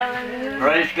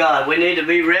Praise God. We need to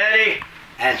be ready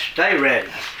and stay ready.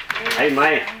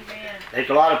 Amen.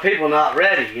 There's a lot of people not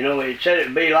ready. You know, it said it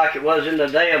would be like it was in the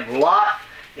day of Lot,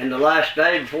 in the last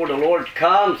day before the Lord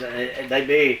comes. They'd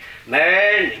be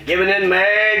married, giving in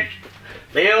marriage,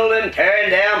 building, tearing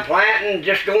down, planting,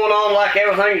 just going on like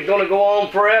everything's going to go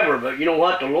on forever. But you know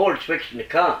what? The Lord's fixing to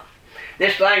come.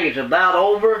 This thing is about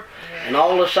over, and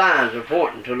all the signs are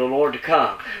pointing to the Lord to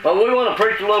come. But we want to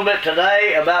preach a little bit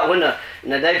today about when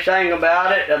they sang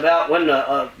about it, about when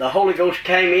the Holy Ghost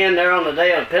came in there on the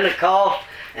day of Pentecost,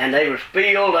 and they was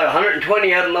filled.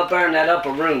 120 of them up there in that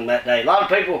upper room that day. A lot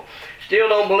of people still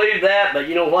don't believe that, but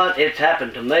you know what? It's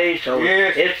happened to me. So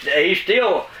yes. He's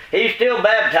still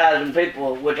baptizing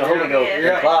people with the Holy Ghost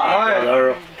and fire, Brother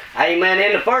Earl. Amen.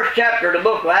 In the first chapter of the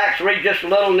book of Acts, read just a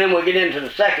little, and then we'll get into the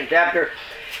second chapter.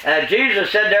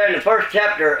 Jesus said there in the first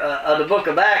chapter of the book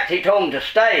of Acts, he told them to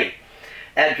stay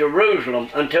at Jerusalem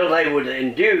until they were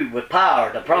endued with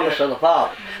power, the promise of the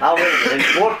Father. I'll read it. In the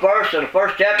fourth verse of the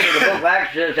first chapter of the book of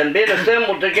Acts, it says, and being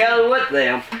assembled together with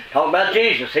them, talking about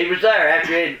Jesus, he was there.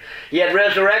 After he had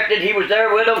resurrected, he was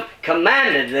there with them,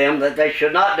 commanded them that they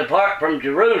should not depart from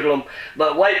Jerusalem,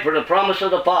 but wait for the promise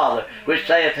of the Father, which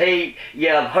saith he, ye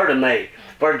have heard of me.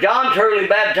 For John truly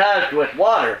baptized with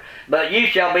water, but ye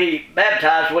shall be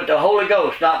baptized with the Holy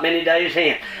Ghost not many days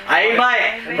hence.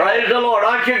 Amen. Praise the Lord.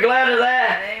 Aren't you glad of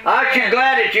that? Amen. Aren't you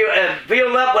glad that you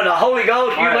filled up with the Holy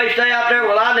Ghost? You may say out there,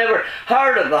 well, I never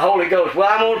heard of the Holy Ghost. Well,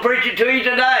 I'm going to preach it to you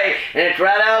today. And it's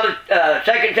right out of the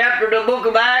second chapter of the book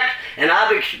of Acts. And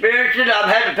I've experienced it. I've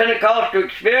had the Pentecostal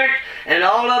experience. And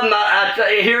all of them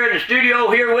here in the studio,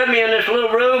 here with me in this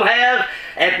little room has.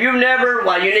 If you've never,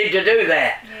 well, you need to do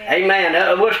that. Yeah.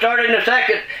 Amen. We'll start in the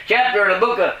second chapter of the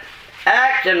book of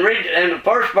Acts and read in the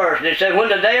first verse. And it said, when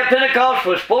the day of Pentecost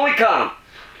was fully come,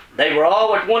 they were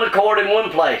all with one accord in one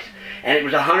place. And it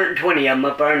was 120 of them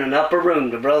up there in an upper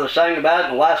room. The brother sang about it,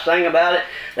 and the wife sang about it.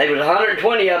 There was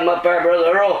 120 of them up there,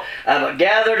 Brother Earl,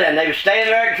 gathered, and they were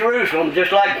standing there at Jerusalem,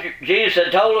 just like Jesus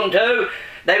had told them to.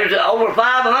 There was over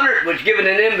 500 was given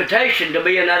an invitation to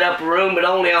be in that upper room, but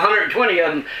only 120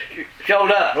 of them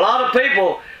showed up. A lot of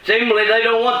people, seemingly, they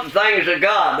don't want the things of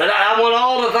God. But I want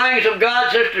all the things of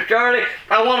God, Sister Shirley.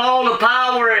 I want all the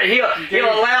power He'll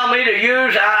allow me to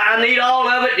use. I need all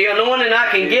of it, the anointing I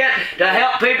can get to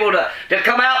help people to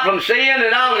come out from sin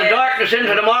and out of the darkness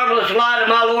into the marvelous light of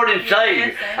my Lord and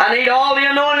Savior. I need all the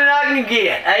anointing I can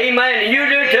get. Amen. And you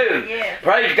do too.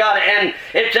 Praise God. And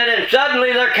it said, and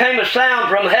suddenly there came a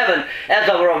sound from heaven as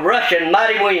of a rushing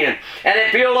mighty wind, and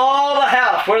it filled all the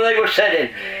house where they were sitting.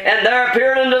 And there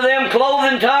appeared unto them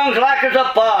cloven tongues like as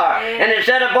of fire, and it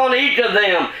sat upon each of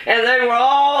them, and they were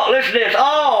all, listen to this,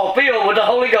 all filled with the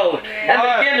Holy Ghost, and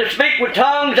began to speak with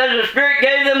tongues as the Spirit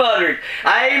gave them utterance.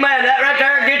 Amen. That right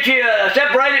there gets you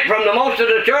separated from the most of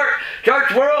the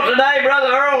church world today,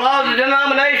 Brother Earl. All the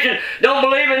denomination don't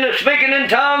believe in the speaking in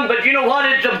tongues, but you know what?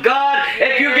 It's of God.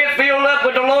 If you get filled up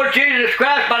with the Lord Jesus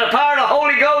Christ by the power of the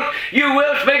Holy Ghost, you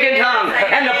will speak in tongues.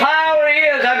 And the power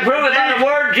is, I can prove it by the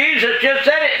word. Jesus just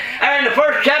said it. And in the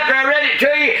first chapter I read it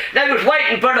to you, they was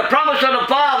waiting for the promise of the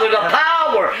Father, the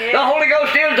power. The Holy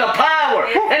Ghost is the power.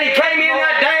 And He came in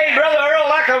that day, Brother Earl,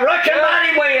 like a rushing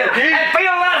mighty wind, and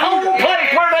filled that whole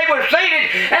place where they were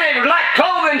seated, and it was like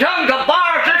cloven tongues of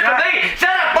fire, Sister B,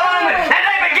 set upon them, and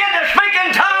they began to speak in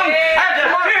tongues as the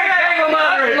Spirit gave them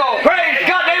utterance. Praise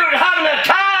God, they were having a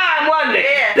time, wasn't it?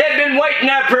 They'd been waiting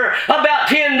there for about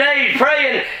 10 days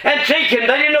praying and seeking.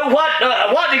 They didn't know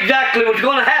what exactly was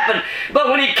going to happen. But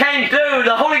when He came through,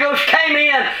 the Holy Ghost came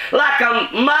in like a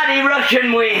mighty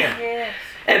rushing wind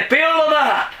and filled them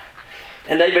up.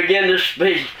 And they began to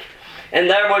speak. And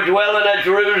there were dwelling at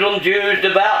Jerusalem Jews,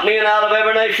 devout men out of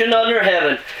every nation under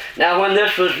heaven. Now when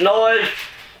this was noised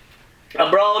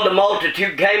abroad, the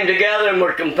multitude came together and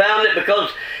were confounded,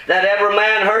 because that every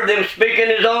man heard them speak in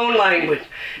his own language.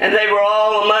 And they were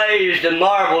all amazed and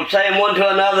marveled, saying one to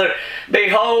another,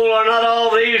 behold, are not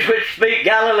all these which speak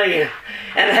Galilean?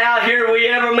 And how hear we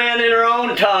every man in our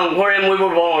own tongue wherein we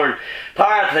were born?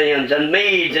 Parthians and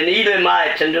Medes and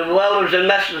Elamites and dwellers in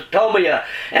Mesopotamia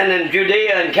and in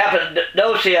Judea and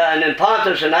Cappadocia and in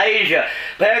Pontus and Asia,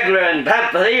 Persia and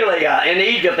Pamphylia, in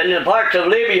Egypt and in parts of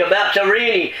Libya, about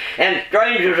Cyrene, and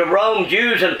strangers of Rome,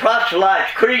 Jews and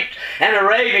proselytes, Cretes and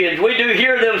Arabians. We do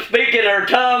hear them speak in our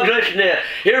tongues. Listen to this.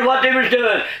 Here's what they was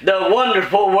doing. The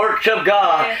wonderful works of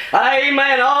God.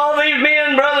 Amen. All these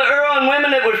men, Brother Earl, and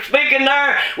women that were speaking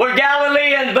there were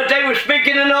Galileans, but they were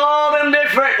speaking in all them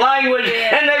different languages.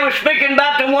 And they were speaking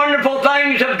about the wonderful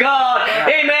things of God.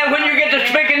 Amen. When you get to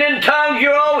speaking in tongues,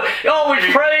 you're always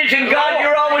praising God.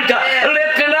 You're always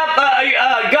lifting up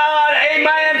God.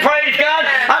 Amen. Praise God.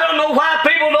 I don't know why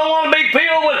people don't want to be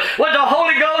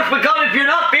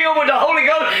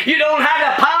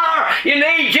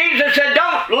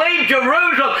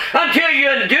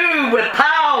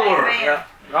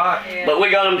Yeah. But we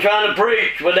got them trying to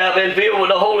preach without being filled with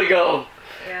the Holy Ghost.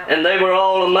 Yeah. And they were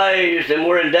all amazed and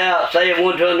were in doubt, saying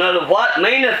one to another, what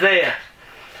meaneth this?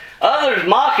 Others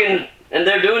mocking, and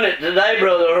they're doing it today,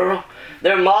 Brother Earl.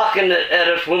 They're mocking at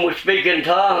us when we speak in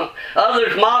tongues.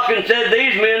 Others mocking said,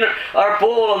 these men are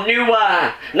full of new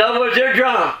wine. In other words, they're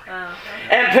drunk.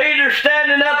 And Peter,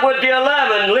 standing up with the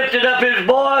 11, lifted up his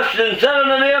voice and said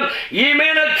unto them, ye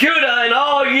men of Judah, and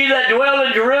all ye that dwell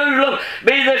in Jerusalem,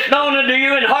 be this known unto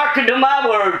you, and hearken to my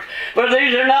words. For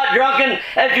these are not drunken,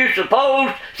 as you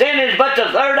suppose. Sin is but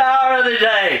the third hour of the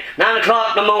day, 9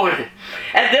 o'clock in the morning.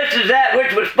 And this is that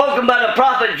which was spoken by the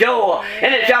prophet Joel.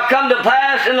 And it shall come to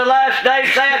pass in the last day,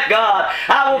 saith God,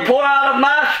 I will pour out of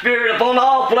my spirit upon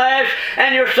all flesh,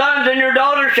 and your sons and your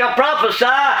daughters shall prophesy,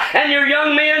 and your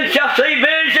young men shall see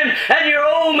vision, and your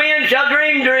old men shall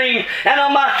dream dreams. And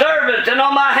on my servants and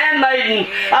on my handmaidens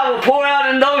I will pour out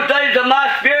in those days of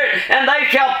my spirit, and they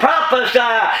shall prophesy.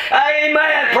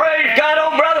 Amen. Praise God.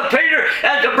 Oh, Brother Peter,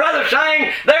 as the brother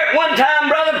sang there at one time,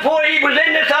 brother, before he was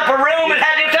in this upper room and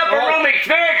had this upper room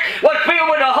experience, was filled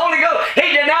with the Holy Ghost.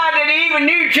 He denied that he even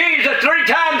knew Jesus 3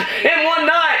 times in one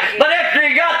night. But after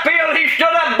he got filled, he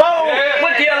stood up bold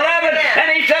with the 11, and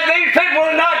he said, these people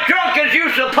are not drunk as you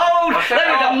suppose. They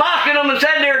were mocking them and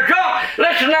said they're drunk.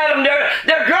 Listen at them,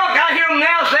 they're drunk. I hear them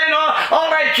now saying all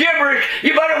that gibberish.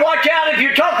 You better watch out if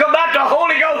you talk about the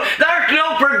Holy Ghost. There's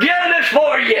no forgiveness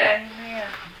for you.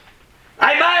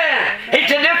 Amen. He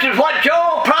said this is what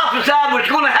Joel prophesied was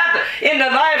going to happen. In the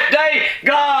last day,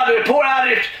 God will pour out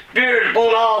His Spirit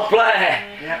upon all flesh.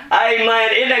 Yeah. Amen.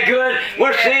 Isn't that good?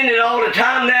 We're seeing it all the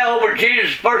time now over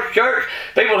Jesus' first church.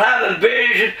 People having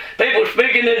visions, people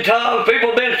speaking in tongues,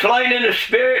 people being slain in the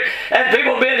Spirit, and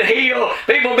people being healed,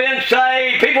 people being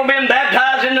saved, people being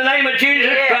baptized in the name of Jesus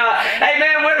Christ.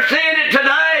 Amen. We're seeing it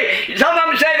today. Some of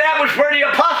them say that was for the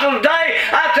Apostles' day.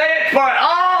 I say it's for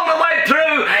all the way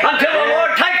through until the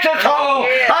Lord takes us home.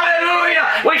 Hallelujah.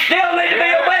 We still need to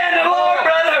be obeying the Lord,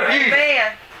 brother.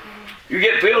 Amen. You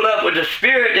get filled up with the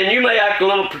Spirit, and you may act a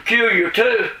little peculiar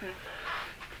too.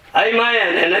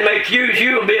 Amen. And they may accuse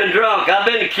you of being drunk. I've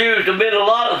been accused of being a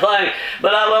lot of things,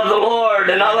 but I love the Lord,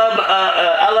 and I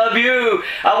love you.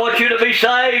 I want you to be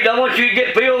saved. I want you to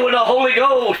get filled with the Holy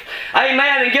Ghost.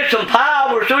 Amen. And get some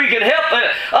power so you can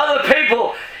help other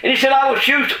people. And he said, I will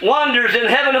shoot wonders in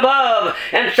heaven above,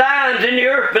 and signs in the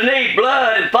earth beneath,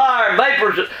 blood and fire and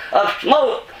vapors of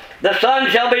smoke. The sun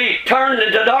shall be turned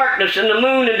into darkness, and the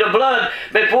moon into blood,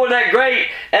 before that great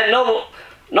and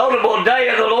notable day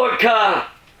of the Lord come.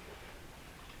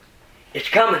 It's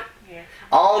coming. Yes.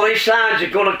 All these signs are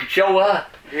going to show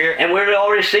up. Yeah. And we're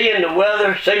already seeing the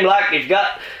weather seem like it's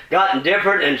gotten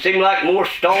different, and seem like more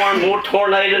storm, more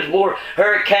tornadoes, more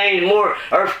hurricanes, more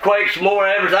earthquakes, more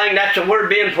everything. That's the word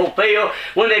being fulfilled.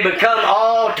 When they become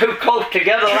all too close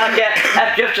together like that,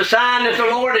 that's just a sign that the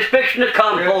Lord is fixing to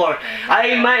come for us.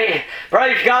 Amen.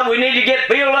 Praise God. We need to get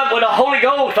filled up with the Holy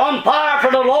Ghost, on fire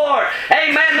for the Lord.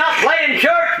 Amen. Not playing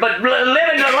church, but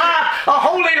living the life, a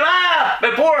holy life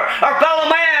before our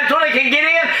fellow man, so they can get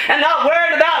in and not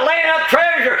worried about laying up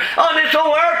treasure on this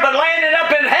old earth, but laying it up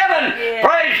in heaven. Yeah.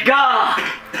 Praise God.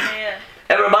 Yeah.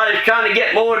 Everybody's trying to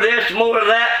get more of this, more of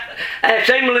that, and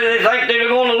seemingly they think they're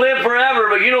going to live forever.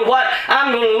 But you know what?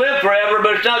 I'm going to live forever,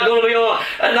 but it's not going to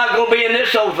be in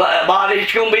this old body.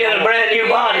 It's going to be in a brand new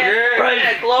body. Yeah.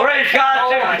 Praise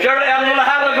God. Surely I'm going to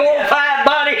have a glorified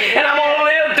body, and I'm going to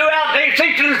live throughout these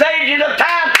 16 stages of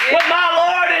time with my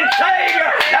Lord and Savior.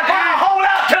 If I hold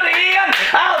out to the end,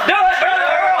 I'll do it, Brother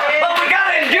Earl. But we got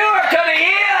to endure to the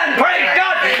end. Praise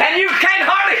God. And you can't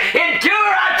hardly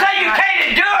endure. I say you can't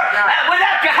endure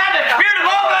without you have the Spirit of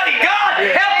Almighty God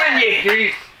helping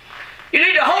you. You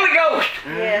need the Holy Ghost.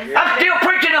 Yes. I'm still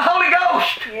preaching the Holy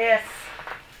Ghost. Yes.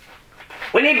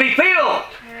 We need to be filled.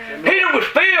 Yes. Peter was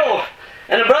filled.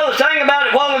 And the brother sang about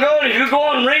it a while ago. And if you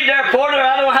go and read there, Porter,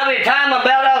 I don't have any time, I'm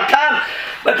about out of time.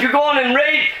 But if you go on and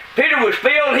read, Peter was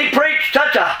filled. He preached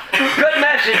such a good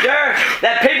message there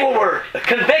that people were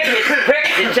convicted,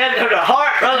 pricked, and said to the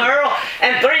heart, Brother Earl,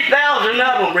 and 3,000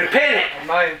 of them repented.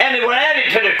 And they were added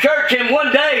to the church in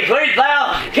one day,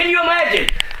 3,000. Can you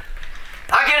imagine?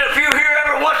 I get a few here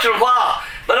every once in a while.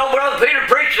 But old Brother Peter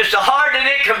preached it so hard that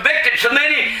it convicted so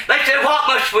many. They said, what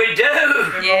must we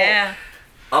do? Yeah.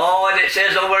 Oh, and it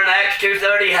says over in Acts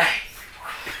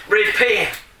 2:38,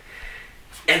 repent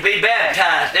and be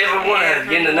baptized, every one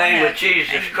of you, in the name of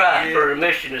Jesus Christ for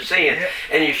remission of sin,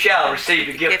 and you shall receive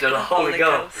the gift of the Holy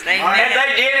Ghost. Amen. And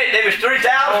they did it. There was 3,000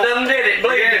 of them did it.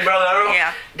 Believe me, Brother Earl.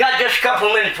 Yeah. Got just a couple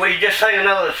of minutes for you. Just sing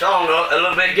another song a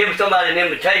little bit. Give somebody an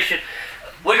invitation.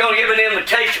 We're going to give an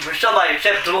invitation for somebody to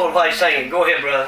accept the Lord while he's singing. Go ahead, brother.